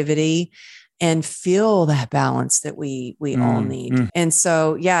creativity and feel that balance that we all need. And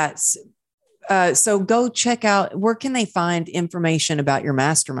so, so go check out, where can they find information about your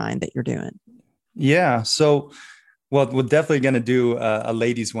mastermind that you're doing? Yeah. So, well, we're definitely going to do a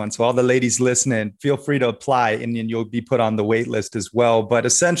ladies one. So all the ladies listening, feel free to apply, and then you'll be put on the wait list as well. But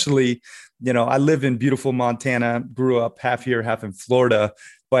essentially, I live in beautiful Montana, grew up half here, half in Florida,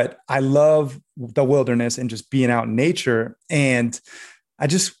 but I love the wilderness and just being out in nature. And I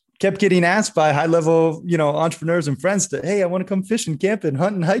just kept getting asked by high level, entrepreneurs and friends to, hey, I want to come fishing, camping,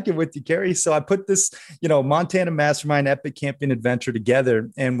 hunting, hiking with you, Cary. So I put this, Montana Mastermind Epic Camping Adventure together,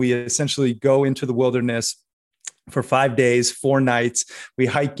 and we essentially go into the wilderness for 5 days, 4 nights. We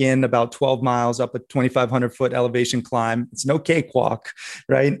hike in about 12 miles up a 2,500 foot elevation climb. It's no cakewalk,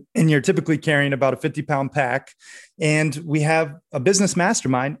 right? And you're typically carrying about a 50-pound pack. And we have a business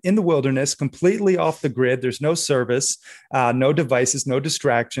mastermind in the wilderness, completely off the grid. There's no service, no devices, no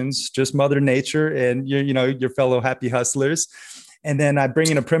distractions, just Mother Nature and your fellow happy hustlers. And then I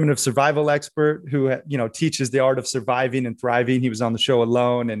bring in a primitive survival expert who, teaches the art of surviving and thriving. He was on the show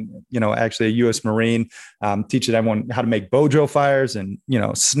alone, and, actually a U.S. Marine, teaching everyone how to make bow drill fires and,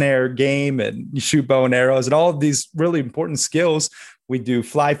 snare game and shoot bow and arrows and all of these really important skills. We do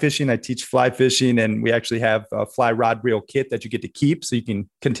fly fishing. I teach fly fishing, and we actually have a fly rod reel kit that you get to keep so you can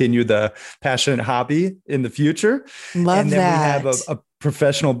continue the passionate hobby in the future. Love that. We have a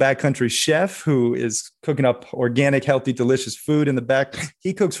professional backcountry chef who is cooking up organic, healthy, delicious food in the back.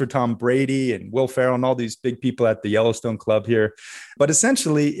 He cooks for Tom Brady and Will Ferrell and all these big people at the Yellowstone Club here. But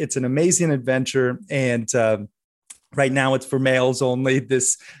essentially, it's an amazing adventure. And right now it's for males only.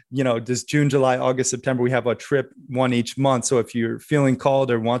 This June, July, August, September, we have a trip, one each month. So if you're feeling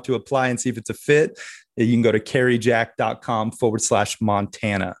called or want to apply and see if it's a fit, you can go to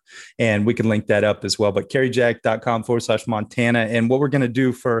caryjack.com/Montana, and we can link that up as well. But caryjack.com/Montana. And what we're going to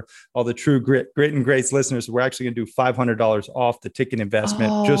do for all the true grit and grace listeners, we're actually going to do $500 off the ticket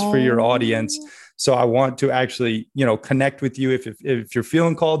investment just for your audience. So I want to actually, connect with you if you're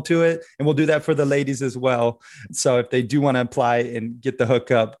feeling called to it. And we'll do that for the ladies as well. So if they do want to apply and get the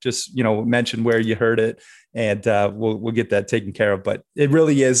hookup, just, mention where you heard it, and we'll get that taken care of. But it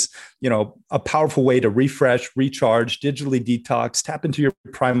really is, a powerful way to refresh, recharge, digitally detox, tap into your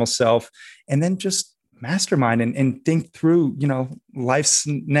primal self, and then just mastermind and think through, life's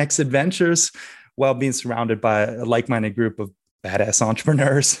next adventures while being surrounded by a like-minded group of badass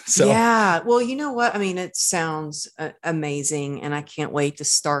entrepreneurs. So yeah, well, you know what? I mean, it sounds amazing, and I can't wait to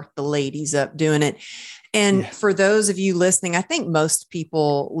start the ladies up doing it. And for those of you listening, I think most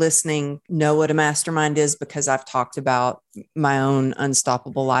people listening know what a mastermind is, because I've talked about my own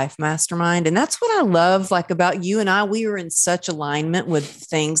Unstoppable Life mastermind. And that's what I love, about you and I. We were in such alignment with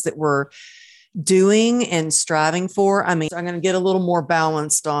things that we're doing and striving for. I mean, I'm going to get a little more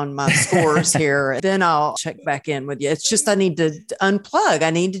balanced on my scores here. Then I'll check back in with you. It's just, I need to unplug. I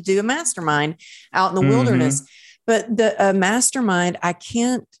need to do a mastermind out in the wilderness. But the mastermind, I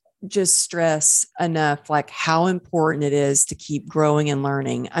can't just stress enough, like how important it is to keep growing and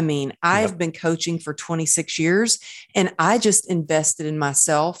learning. I mean, I've Yep. been coaching for 26 years and I just invested in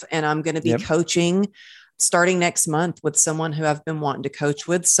myself, and I'm going to be Yep. coaching starting next month with someone who I've been wanting to coach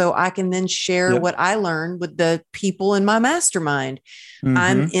with. So I can then share Yep. what I learned with the people in my mastermind.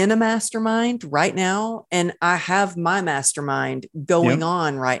 I'm Mm-hmm. in a mastermind right now, and I have my mastermind going Yep.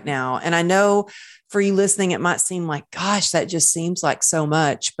 on right now. And I know for you listening, it might seem like, gosh, that just seems like so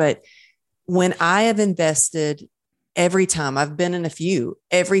much. But when I have invested, every time I've been in a few,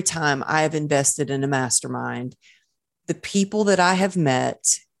 every time I have invested in a mastermind, the people that I have met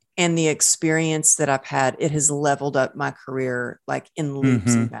and the experience that I've had, it has leveled up my career like in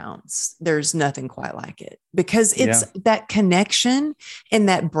leaps and Mm-hmm. bounds. There's nothing quite like it because it's Yeah. that connection and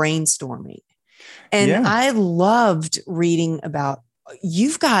that brainstorming. And Yeah. I loved reading about,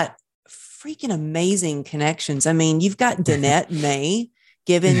 you've got freaking amazing connections. I mean, you've got Danette May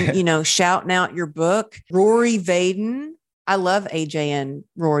giving, Yeah. shouting out your book, Rory Vaden. I love AJ and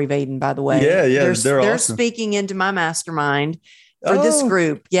Rory Vaden, by the way. Yeah. They're Yeah. They're they're awesome. speaking into my mastermind for this Oh,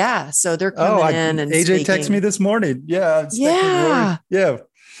 group. Yeah. So they're oh, coming in and AJ texted me speaking. this morning. Yeah. I was texting Rory. Yeah. Yeah.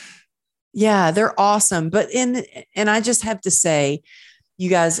 Yeah. They're awesome. And I just have to say,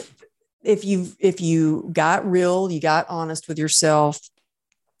 you guys, if you got real, you got honest with yourself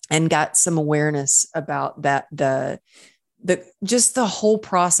and got some awareness about that, the just the whole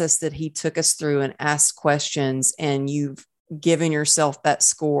process that he took us through and asked questions, and you've given yourself that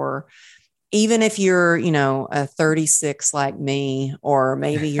score, even if you're, a 36 like me, or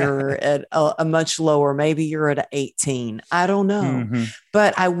maybe you're at a much lower, maybe you're at an 18. I don't know. Mm-hmm.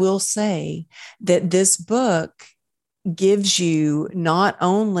 But I will say that this book gives you not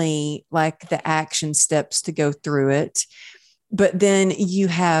only like the action steps to go through it, but then you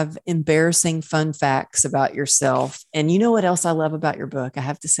have embarrassing fun facts about yourself. And you know what else I love about your book, I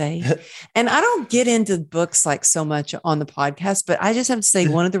have to say? And I don't get into books like so much on the podcast, but I just have to say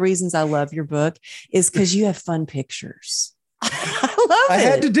one of the reasons I love your book is because you have fun pictures. I I love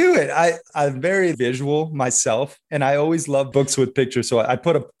had to it. do it. I'm very visual myself, and I always love books with pictures. So I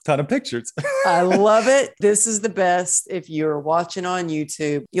put a ton of pictures. I love it. This is the best. If you're watching on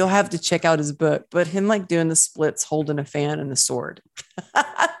YouTube, you'll have to check out his book, but him like doing the splits, holding a fan and a sword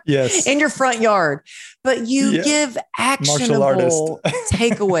Yes. in your front yard. But you Yeah. give Martial artist. actionable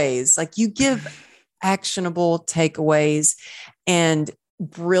takeaways. Like you give actionable takeaways and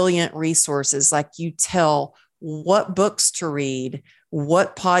brilliant resources. Like you tell what books to read,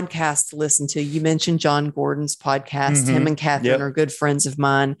 what podcasts to listen to. You mentioned John Gordon's podcast. Him and Catherine Yep. are good friends of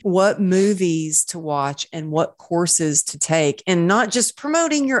mine. What movies to watch and what courses to take, and not just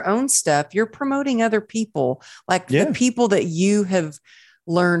promoting your own stuff. You're promoting other people, like the Yeah. people that you have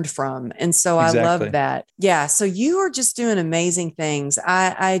learned from. And so I love Exactly. that. Yeah. So you are just doing amazing things.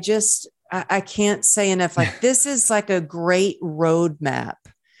 I can't say enough. Like this is like a great roadmap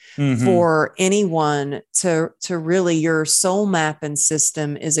Mm-hmm. for anyone to really, your soul mapping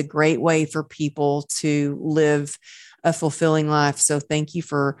system is a great way for people to live a fulfilling life. So thank you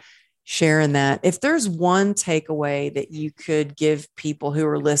for sharing that. If there's one takeaway that you could give people who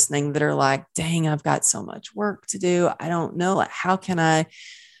are listening that are like, dang, I've got so much work to do, I don't know, like, how can I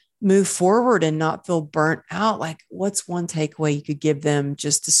move forward and not feel burnt out? Like, what's one takeaway you could give them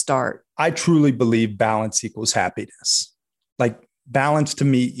just to start? I truly believe balance equals happiness. Like balance to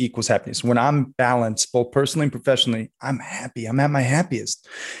me equals happiness. When I'm balanced, both personally and professionally, I'm happy. I'm at my happiest.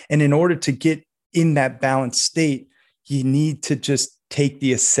 And in order to get in that balanced state, you need to just take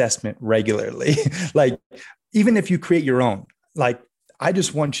the assessment regularly. Like, even if you create your own, like, I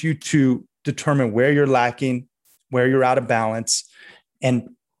just want you to determine where you're lacking, where you're out of balance,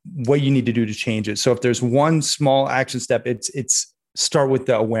 and what you need to do to change it. So if there's one small action step, it's start with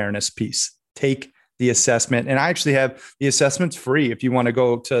the awareness piece. Take the assessment. And I actually have the assessments free. If you want to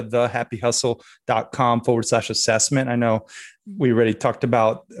go to thehappyhustle.com/assessment. I know we already talked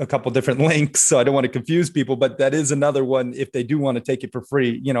about a couple different links, so I don't want to confuse people, but that is another one if they do want to take it for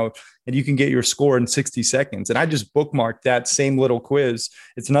free, and you can get your score in 60 seconds. And I just bookmarked that same little quiz.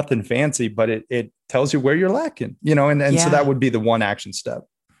 It's nothing fancy, but it tells you where you're lacking, and so that would be the one action step.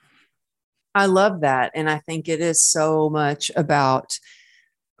 I love that. And I think it is so much about,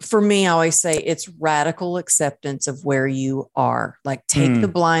 for me, I always say it's radical acceptance of where you are. Like take the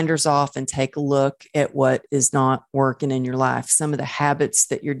blinders off and take a look at what is not working in your life. Some of the habits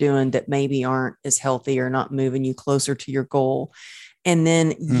that you're doing that maybe aren't as healthy or not moving you closer to your goal. And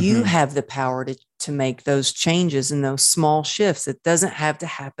then you have the power to make those changes and those small shifts. It doesn't have to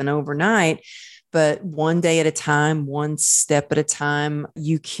happen overnight, but one day at a time, one step at a time,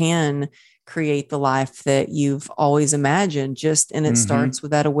 you can create the life that you've always imagined. And it starts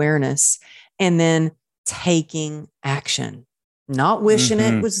with that awareness and then taking action, not wishing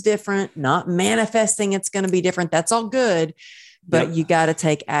it was different, not manifesting it's going to be different. That's all good. But you got to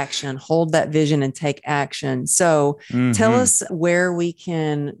take action, hold that vision and take action. So tell us where we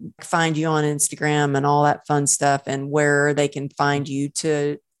can find you on Instagram and all that fun stuff, and where they can find you,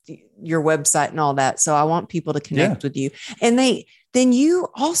 to your website and all that. So I want people to connect with you. And then you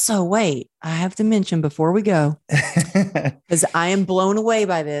also, wait, I have to mention before we go, because I am blown away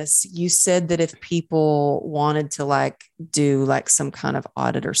by this. You said that if people wanted to do some kind of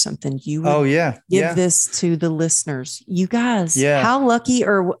audit or something, you would give this to the listeners. You guys, how lucky,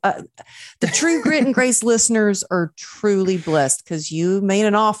 or the True Grit and Grace listeners are truly blessed, because you made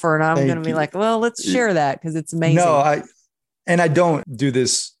an offer and I'm going to be like, well, let's share that because it's amazing. No, I don't do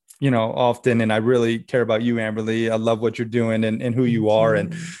this often. And I really care about you, Amberly. I love what you're doing and who you are.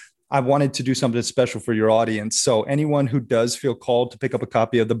 And I wanted to do something special for your audience. So anyone who does feel called to pick up a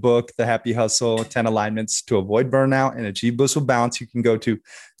copy of the book, The Happy Hustle, 10 Alignments to Avoid Burnout and Achieve Blissful Balance, you can go to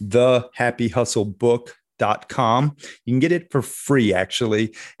thehappyhustlebook.com. You can get it for free,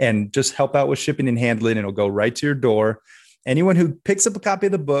 actually, and just help out with shipping and handling. It'll go right to your door. Anyone who picks up a copy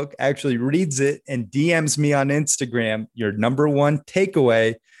of the book, actually reads it and DMs me on Instagram, your number one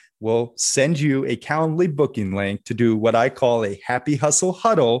takeaway, will send you a Calendly booking link to do what I call a Happy Hustle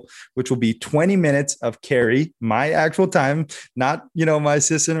Huddle, which will be 20 minutes of Cary, my actual time, not, my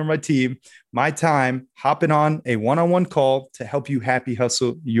assistant or my team, my time, hopping on a one-on-one call to help you happy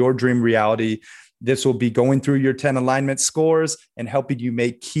hustle your dream reality. This will be going through your 10 alignment scores and helping you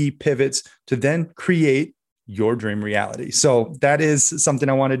make key pivots to then create your dream reality. So that is something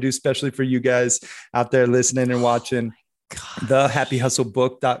I want to do, especially for you guys out there listening and watching.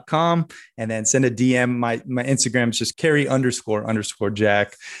 Thehappyhustlebook.com, and then send a DM. My Instagram is just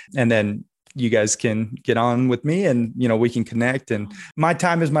Cary__Jack. And then you guys can get on with me and, we can connect. And my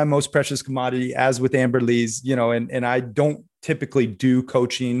time is my most precious commodity, as with Amber Lee's, and I don't typically do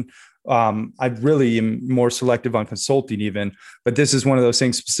coaching. I really am more selective on consulting even, but this is one of those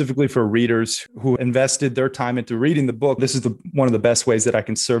things specifically for readers who invested their time into reading the book. This is one of the best ways that I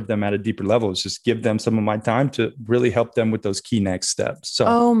can serve them at a deeper level, is just give them some of my time to really help them with those key next steps. So,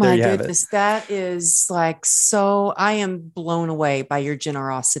 oh my goodness, that is so I am blown away by your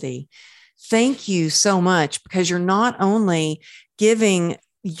generosity. Thank you so much, because you're not only giving,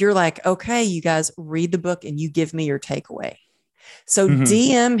 you're like, okay, you guys read the book and you give me your takeaway. So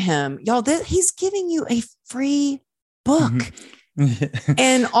DM him, y'all, he's giving you a free book.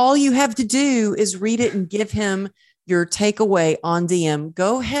 And all you have to do is read it and give him your takeaway on DM.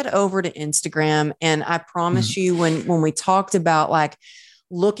 Go head over to Instagram. And I promise you, when we talked about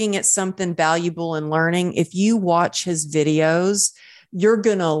looking at something valuable and learning, if you watch his videos, you're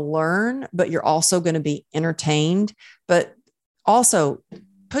going to learn, but you're also going to be entertained. But also,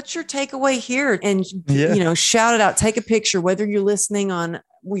 put your takeaway here and, shout it out. Take a picture, whether you're listening on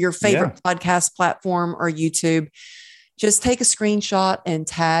your favorite podcast platform or YouTube. Just take a screenshot and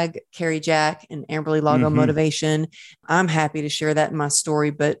tag Cary Jack and Amberly Lago Motivation. I'm happy to share that in my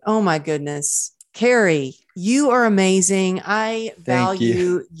story, but oh my goodness, Cary, you are amazing. I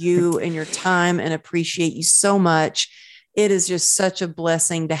value you and your time and appreciate you so much. It is just such a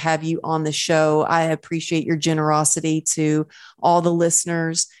blessing to have you on the show. I appreciate your generosity to all the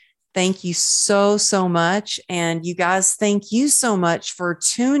listeners. Thank you so, so much. And you guys, thank you so much for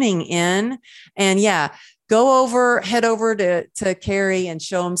tuning in. And head over to Cary and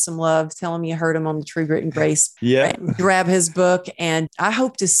show him some love. Tell him you heard him on the True Grit and Grace. Yeah. Grab his book. And I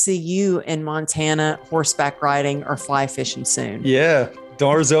hope to see you in Montana horseback riding or fly fishing soon. Yeah.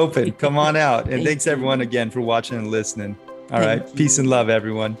 Doors open. Come on out. And thanks everyone again for watching and listening. All right. Peace and love,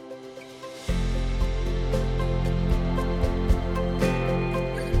 everyone.